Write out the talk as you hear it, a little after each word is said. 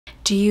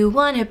Do you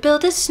want to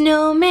build a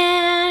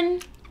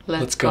snowman?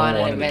 Let's go on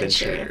an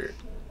adventure.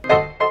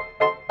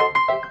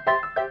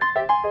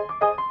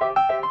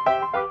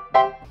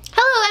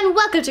 Hello and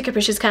welcome to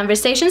Capricious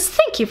Conversations.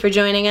 Thank you for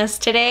joining us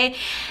today.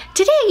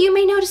 Today you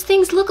may notice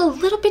things look a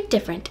little bit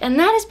different, and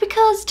that is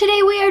because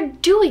today we are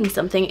doing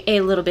something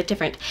a little bit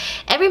different.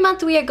 Every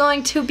month we are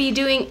going to be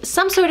doing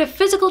some sort of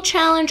physical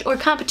challenge or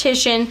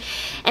competition,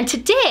 and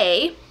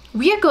today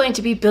we are going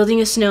to be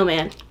building a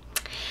snowman.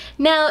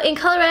 Now in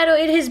Colorado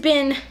it has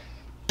been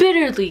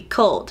bitterly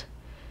cold.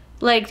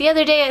 Like the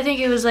other day I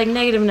think it was like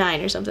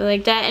 -9 or something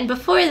like that, and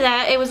before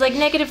that it was like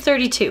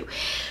 -32.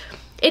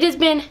 It has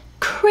been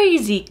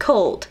crazy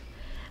cold.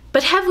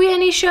 But have we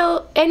any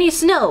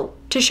snow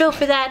to show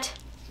for that?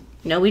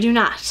 No, we do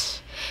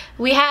not.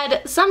 We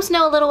had some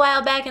snow a little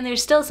while back and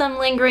there's still some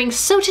lingering,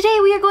 so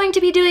today we are going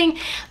to be building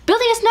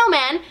a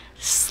snowman /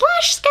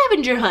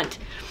 scavenger hunt.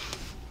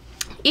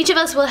 Each of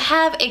us will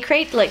have a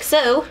crate like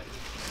so,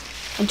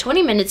 and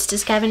 20 minutes to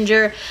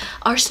scavenger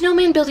our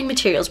snowman building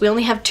materials. We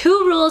only have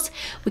 2 rules.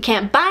 We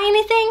can't buy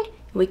anything,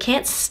 we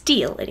can't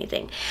steal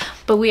anything,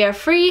 but we are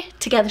free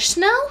to gather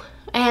snow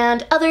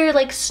and other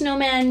like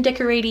snowman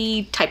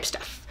decoraty type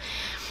stuff.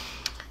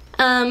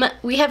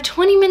 We have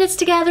 20 minutes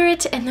to gather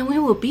it, and then we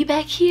will be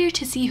back here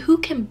to see who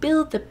can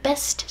build the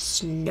best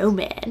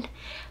snowman.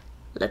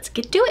 Let's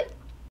get to it.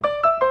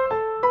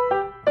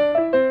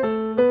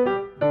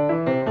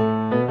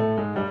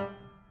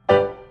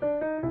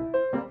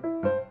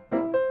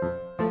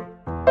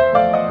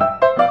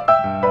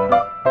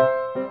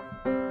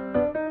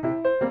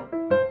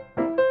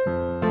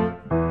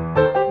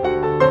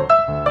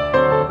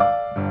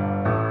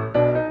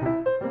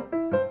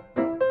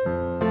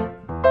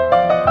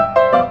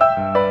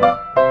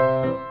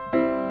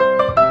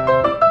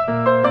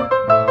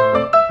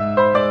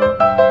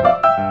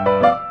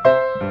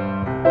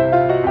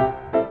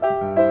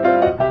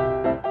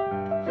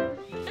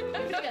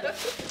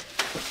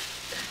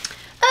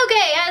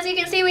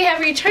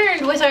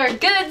 Returned with our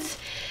goods.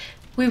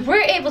 We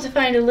were able to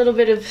find a little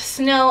bit of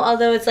snow,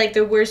 although it's like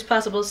the worst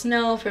possible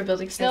snow for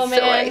building snowmen.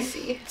 So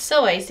icy.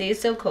 So icy,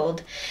 so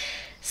cold.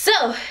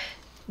 So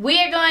we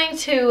are going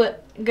to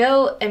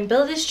go and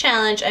build this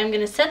challenge. I'm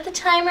going to set the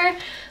timer.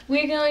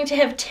 We're going to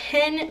have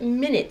 10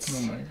 minutes.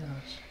 Oh my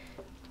gosh.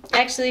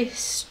 Actually,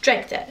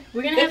 strike that.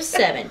 We're going to have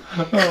 7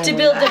 to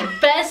build the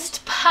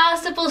best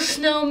possible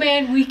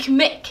snowman we can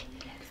make.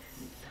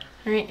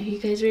 All right, are you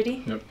guys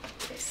ready? Yep.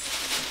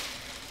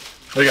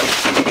 There you go.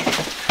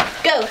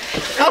 Go.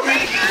 Oh.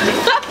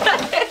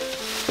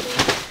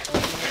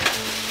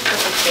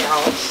 That's a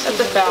foul. That's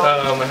a foul.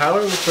 How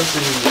are we supposed to?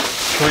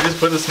 Can we just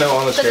put the snow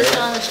on the chair? Put the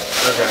snow on the chair.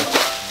 Okay.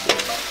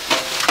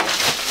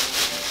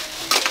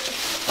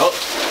 Oh,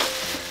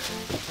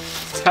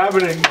 it's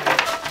happening.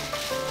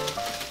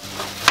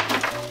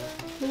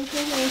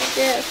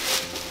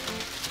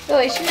 Oh,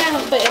 I should not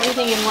have put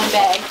everything in one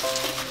bag.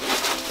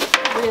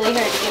 Really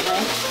hard to get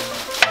my.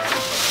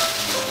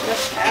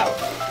 That's out.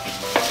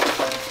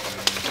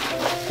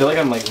 I feel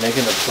like I'm like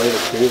making a plate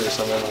of food or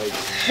something like.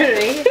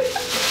 Right?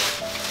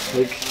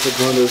 like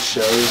one of those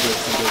shows where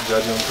some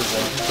judge on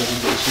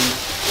presentation.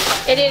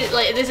 It is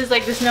like this is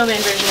like the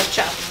snowman version of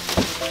Chop.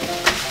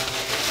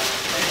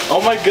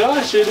 Oh my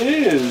gosh, it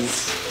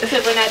is.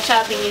 Except we're not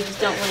chopping, you just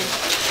don't win.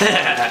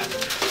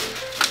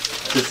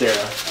 To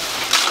Sarah.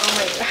 Oh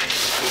my gosh.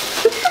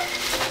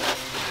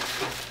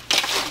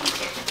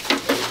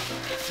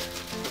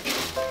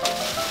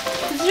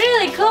 It's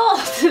really cold.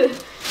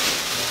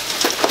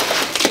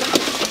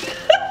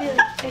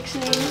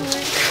 Actually, you know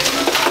what?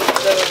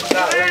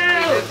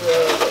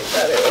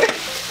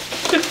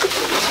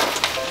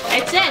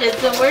 I said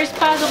it's the worst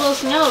possible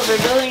snow for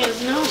building a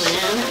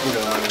snowman.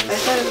 I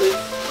thought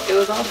it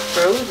was all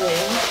frozen,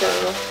 so.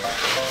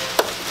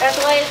 That's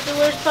why it's the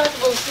worst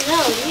possible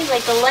snow. You need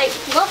like the light,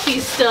 fluffy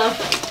stuff.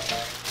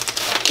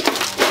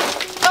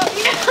 Oh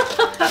yeah!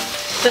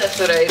 That's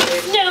what I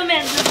did.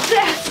 Snowman's a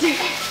disaster.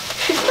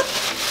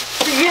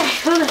 Okay,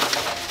 hold on.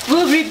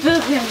 We'll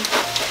rebuild him.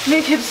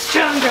 Make him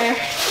stronger.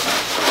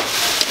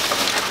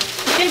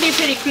 It's gonna be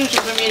pretty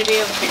crucial for me to be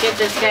able to get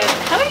this guy.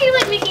 How are you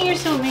like making your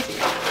snow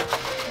amazing?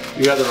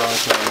 You got the wrong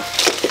time.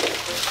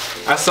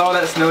 I saw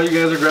that snow you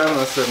guys were grabbing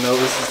and I said, no,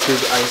 this is too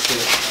icy.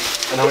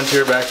 And I went to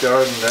your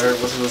backyard and there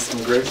was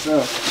some great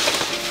snow.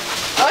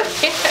 Oh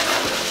yeah.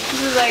 This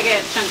is like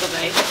a chunk of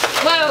ice.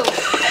 Whoa!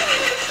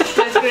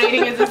 That's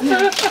grating as a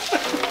snow.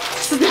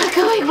 This is not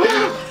going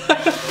well.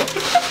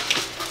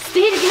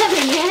 Stay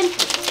together, man.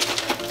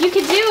 You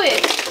can do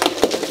it.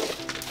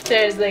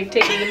 There's like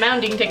taking the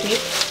mounding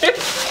technique.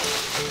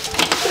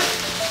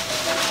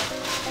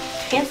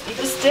 Hands need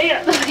to stay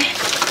up. Okay.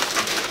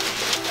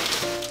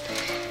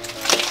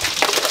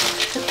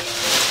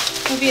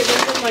 Maybe a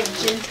little bit more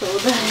gentle,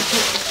 but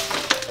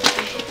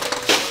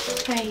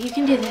alright, you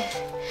can do this.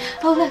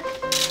 Oh look,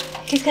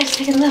 he's got a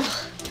second level.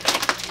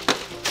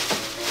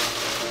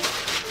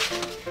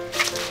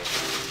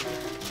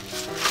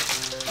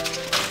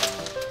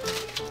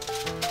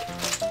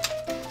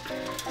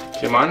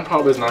 Okay, mine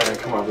probably is not going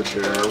to come off the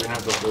chair. We're going to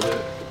have to hold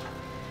it.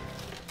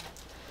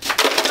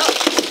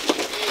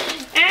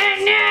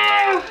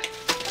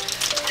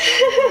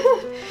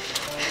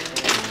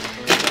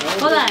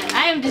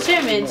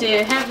 excitement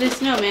to have this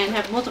snowman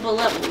have multiple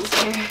levels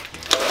here.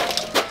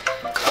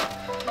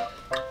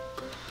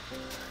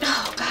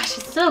 Oh gosh,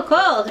 it's so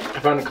cold. I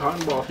found a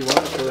cotton ball if you want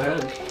it for the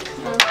head.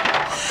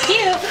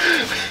 Cute.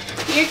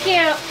 You're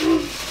cute.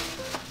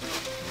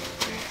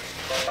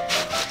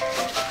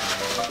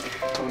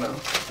 Oh no.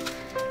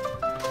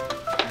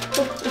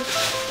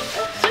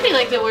 This would be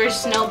like the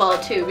worst snowball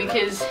too,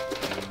 because it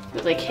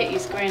would like hit you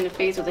square in the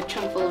face with a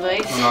chunk full of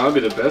ice. Oh, no, that'd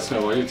be the best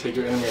snowball. You take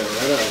your enemy right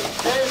out of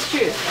it. That is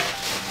true.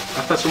 I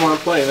thought you wanted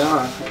to play.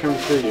 Nah, I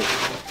can't kill you.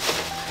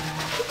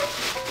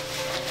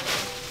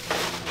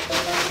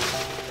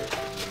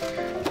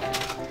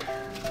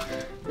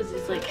 This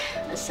is like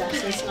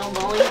assassin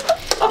snowballing.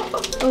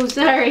 Oh,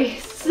 sorry.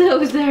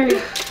 So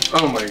sorry.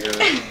 Oh my god.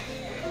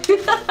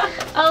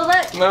 Oh,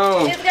 look.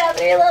 No. It's got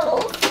 3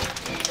 levels.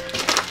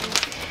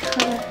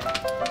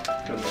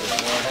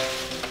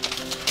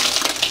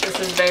 This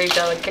is very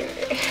delicate.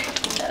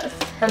 Yes.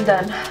 I'm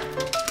done.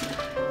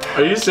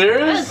 Are you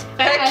serious?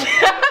 Fast.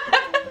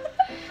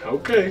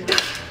 Okay.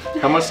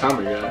 How much time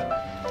we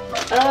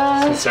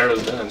got? Since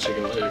Sarah's done, she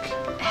can look.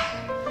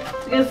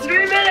 It's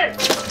 3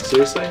 minutes.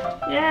 Seriously?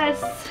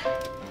 Yes.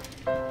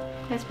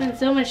 I spent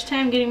so much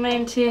time getting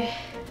mine to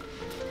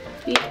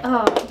be.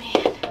 Oh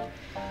man.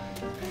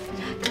 It's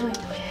not going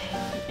the way I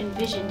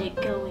envisioned it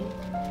going.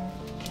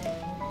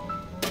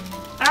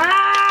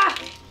 Ah!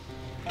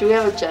 Do we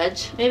have a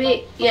judge?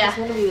 Maybe, yeah.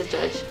 Who's gonna be the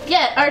judge?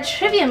 Yeah, our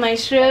trivia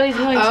maestro is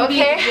going to be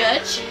the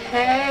judge.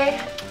 Hey,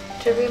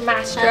 trivia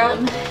maestro.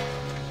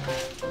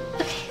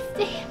 Okay,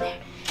 stay in there.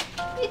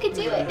 You can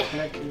do it.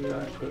 Heck, you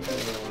gotta put me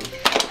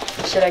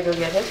on. Should I go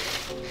get it?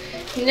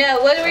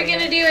 No, what we're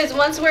gonna do is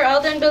once we're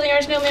all done building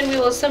our snowman, we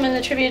will summon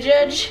the trivia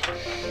judge,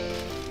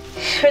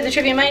 or the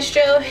trivia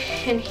maestro,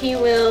 and he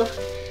will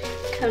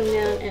come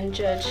down and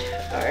judge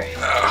our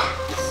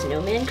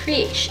snowman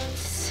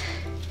creations.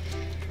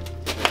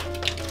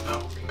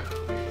 Oh god.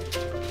 I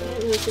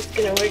don't know if this is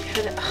gonna work.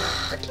 How to?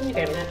 Oh, can you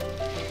grab that?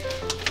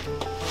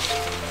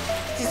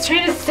 He's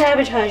trying to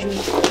sabotage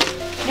me,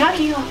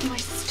 knocking off my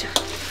stuff.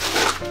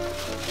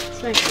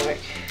 It's not gonna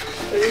work.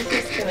 What is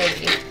this gonna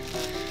be?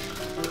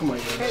 Oh my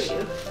gosh.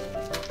 you?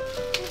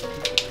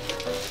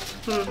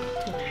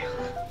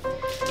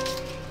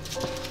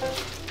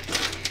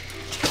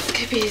 This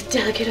could be a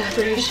delicate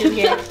operation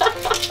here.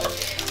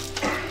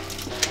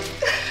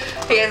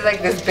 He has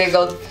like this big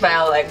old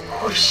smile, like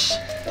whoosh.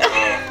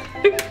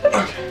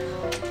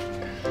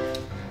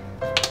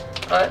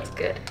 Oh, that's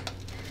good.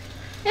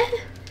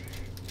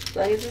 As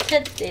long as his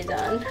head stays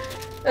on.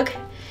 Okay.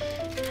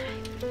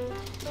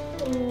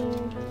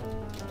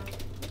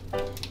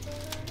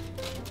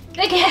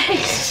 Okay.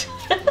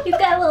 He's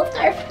got a little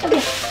scarf.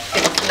 Okay.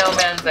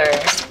 Snowmans are.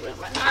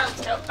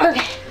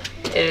 Okay.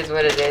 It is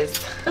what it is.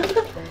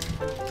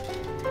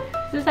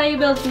 This is how you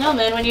build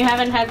snowmen when you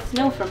haven't had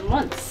snow for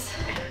months.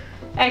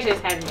 Actually,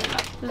 it's hasn't been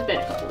enough. It's been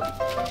a couple weeks.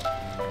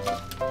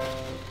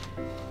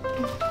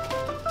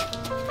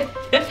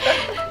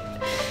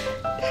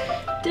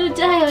 Don't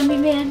die on me,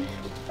 man.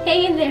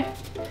 Hang in there.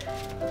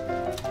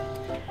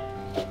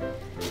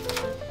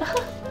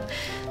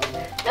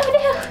 Oh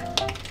no!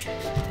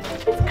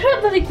 It's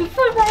crumbling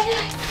before my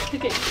eyes.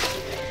 Okay.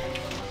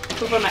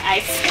 Before my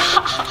eyes.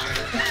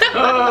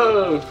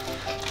 Oh!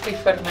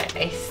 Before my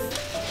ice.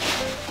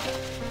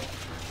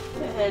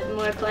 I had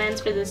more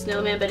plans for the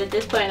snowman, but at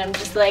this point I'm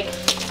just like,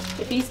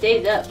 if he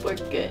stays up, we're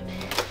good.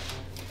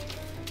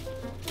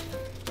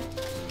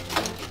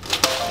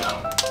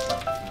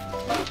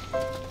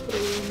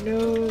 Oh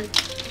no.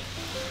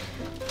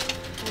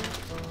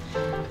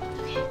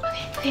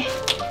 Okay.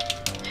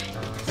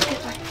 That's a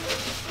good one.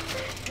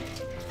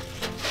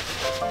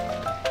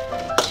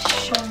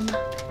 Show him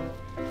up.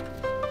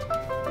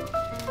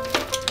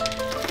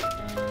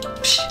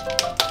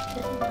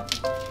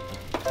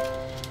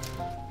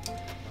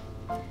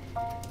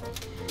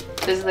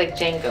 This is like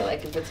Jenga,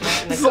 like if it's not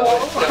gonna go,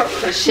 it's gonna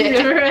push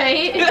it.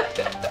 Right?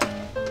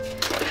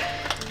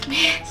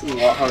 This is a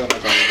lot harder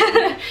than I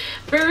thought.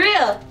 For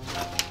real.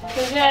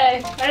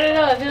 Okay, I don't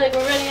know, I feel like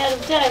we're running out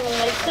of time and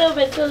like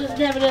Snowman still doesn't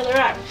have another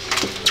arm.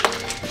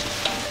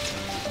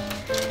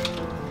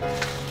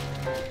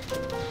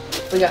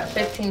 We got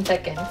 15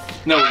 seconds.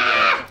 No.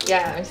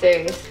 Yeah, I'm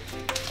serious.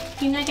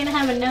 You're not gonna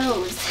have a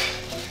nose.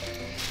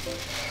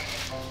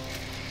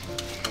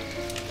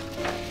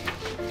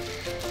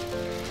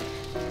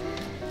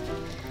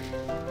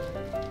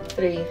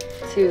 Three,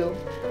 two,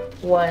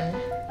 one.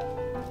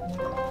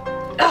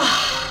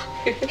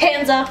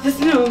 Hands off the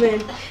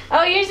snowman.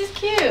 Oh, yours is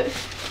cute.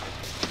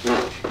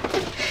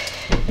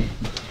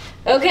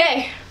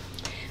 Okay.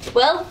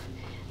 Well,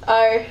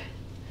 our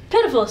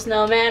pitiful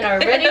snowmen are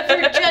ready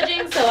for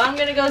judging, so I'm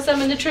gonna go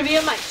summon the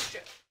trivia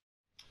maestro.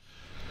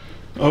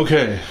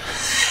 Okay.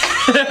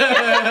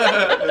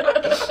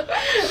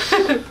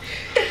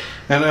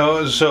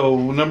 And so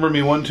number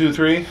me 1, 2,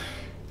 3.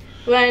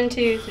 1,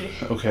 2, 3.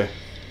 Okay.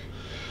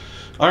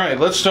 All right.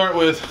 Let's start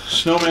with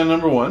snowman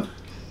number 1.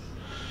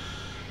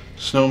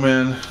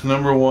 Snowman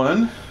number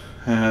 1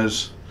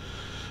 has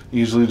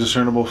easily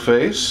discernible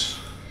face,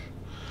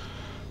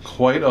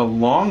 quite a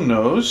long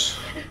nose,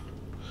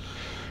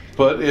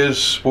 but is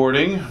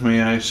sporting,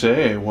 may I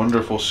say, a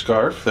wonderful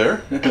scarf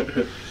there.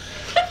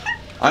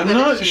 I'm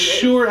not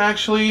sure,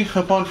 actually,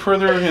 upon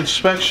further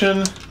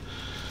inspection,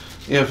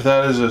 if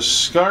that is a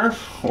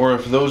scarf or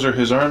if those are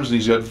his arms and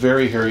he's got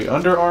very hairy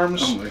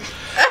underarms. Oh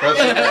That's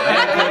what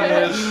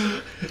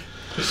the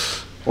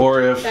is.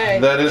 Or if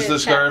that is the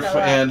scarf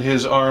and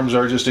his arms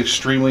are just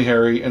extremely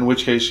hairy, in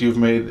which case you've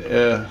made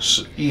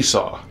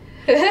Esau.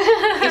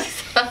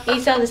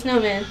 Esau the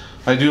snowman.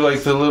 I do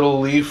like the little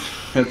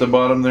leaf at the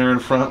bottom there in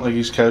front, like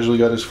he's casually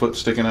got his foot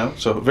sticking out.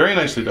 So very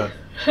nicely done.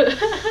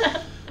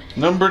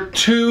 Number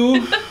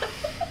 2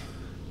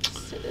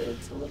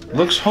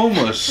 looks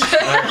homeless,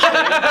 actually.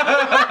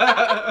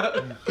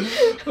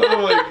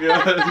 Oh my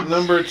god.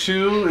 Number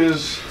 2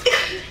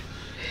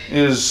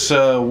 is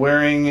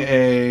wearing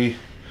a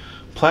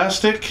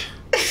plastic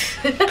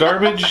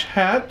garbage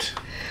hat.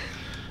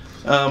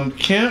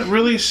 Can't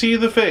really see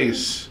the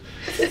face.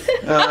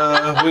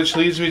 Which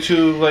leads me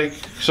to, like,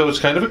 so it's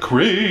kind of a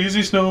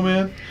crazy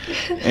snowman,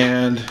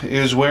 and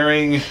is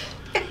wearing,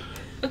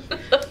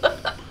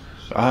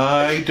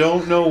 I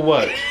don't know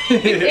what.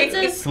 It's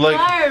a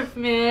scarf,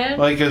 man.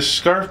 Like a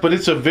scarf, but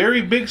it's a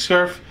very big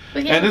scarf,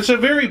 and it's a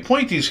very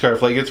pointy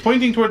scarf, like it's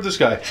pointing toward the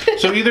sky.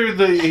 So either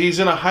he's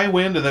in a high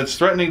wind and that's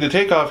threatening to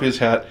take off his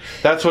hat.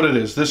 That's what it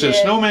is. This is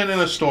Snowman in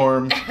a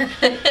storm,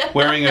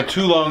 wearing a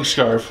too long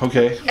scarf.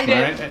 Okay, all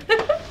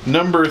right.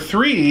 Number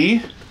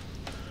 3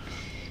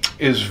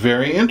 is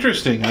very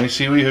interesting. I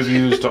see we have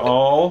used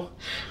all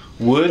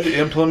wood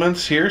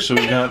implements here. So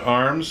we've got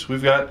arms,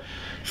 we've got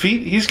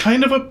feet. He's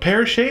kind of a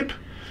pear shape.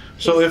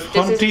 So if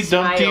Humpty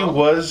Dumpty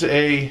was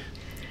a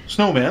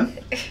snowman,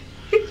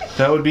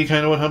 that would be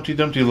kind of what Humpty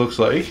Dumpty looks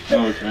like.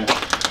 Okay.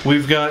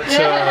 We've got.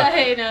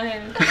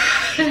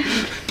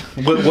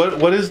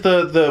 What is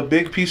the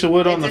big piece of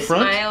wood on the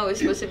front? It's a smile. It's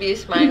supposed to be a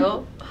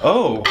smile.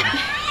 Oh.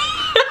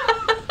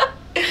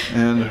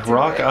 And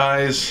rock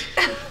eyes.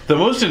 The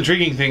most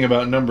intriguing thing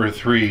about number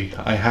 3,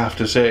 I have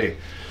to say,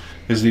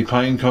 is the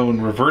pine cone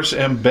reverse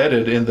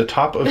embedded in the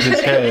top of his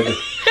head.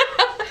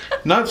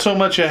 Not so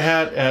much a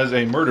hat as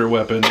a murder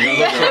weapon. It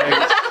looks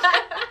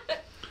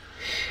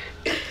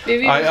like.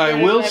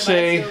 I will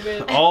say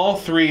all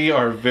 3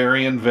 are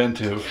very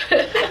inventive.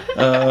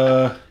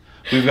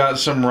 We've got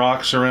some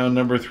rocks around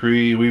number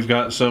 3. We've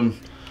got some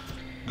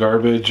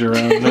garbage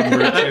around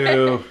number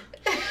 2.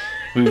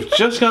 We've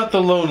just got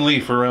the lone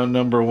leaf around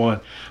number 1.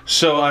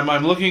 So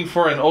I'm looking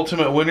for an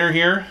ultimate winner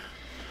here.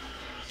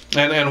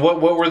 And what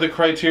were the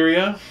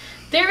criteria?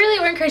 There really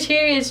weren't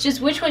criteria. It's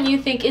just which one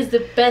you think is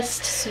the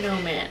best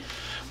snowman.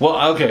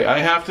 Well, okay, I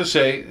have to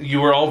say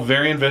you were all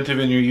very inventive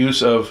in your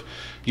use of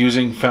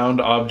using found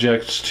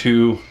objects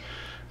to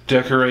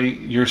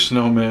decorate your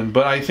snowman.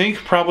 But I think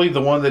probably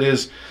the one that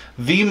is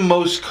the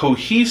most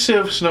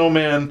cohesive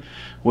snowman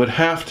would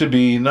have to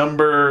be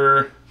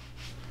number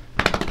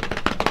 1.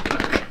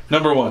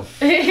 Number 1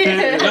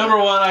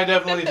 I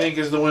definitely think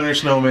is the winner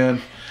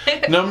snowman.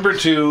 Number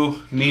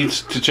 2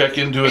 needs to check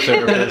into a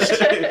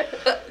therapist.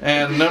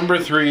 And number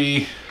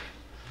 3,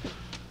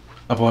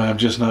 oh boy, I'm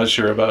just not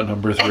sure about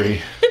number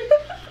 3.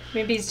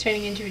 Maybe he's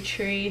turning into a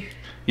tree.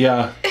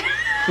 Yeah,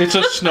 it's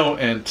a snow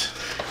ent.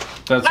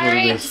 That's what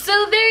it is. So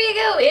there you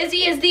go.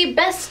 Izzy is the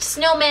best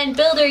snowman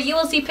builder. You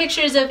will see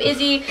pictures of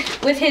Izzy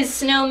with his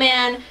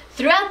snowman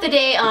throughout the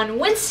day on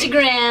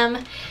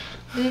Winstagram.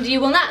 And you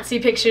will not see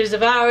pictures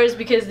of ours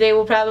because they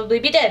will probably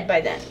be dead by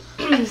then.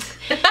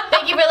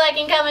 Thank you for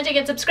liking, commenting,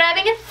 and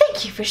subscribing, and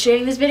thank you for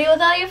sharing this video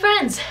with all your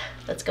friends.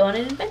 Let's go on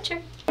an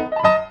adventure.